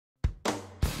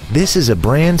This is a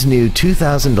brand new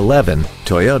 2011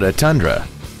 Toyota Tundra.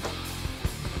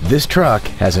 This truck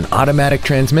has an automatic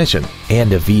transmission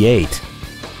and a V8.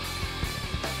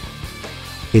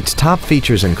 Its top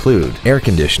features include air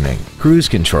conditioning, cruise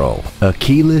control, a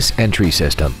keyless entry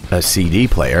system, a CD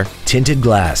player, tinted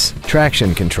glass,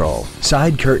 traction control,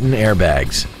 side curtain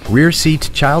airbags, rear seat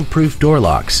child-proof door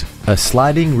locks, a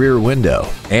sliding rear window,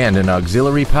 and an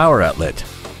auxiliary power outlet.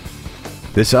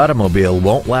 This automobile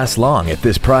won't last long at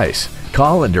this price.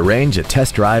 Call and arrange a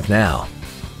test drive now.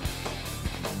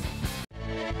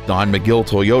 Don McGill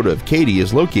Toyota of Katy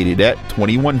is located at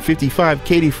 2155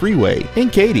 Katy Freeway in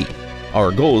Katy.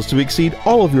 Our goal is to exceed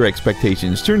all of your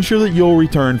expectations to ensure that you'll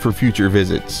return for future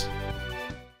visits.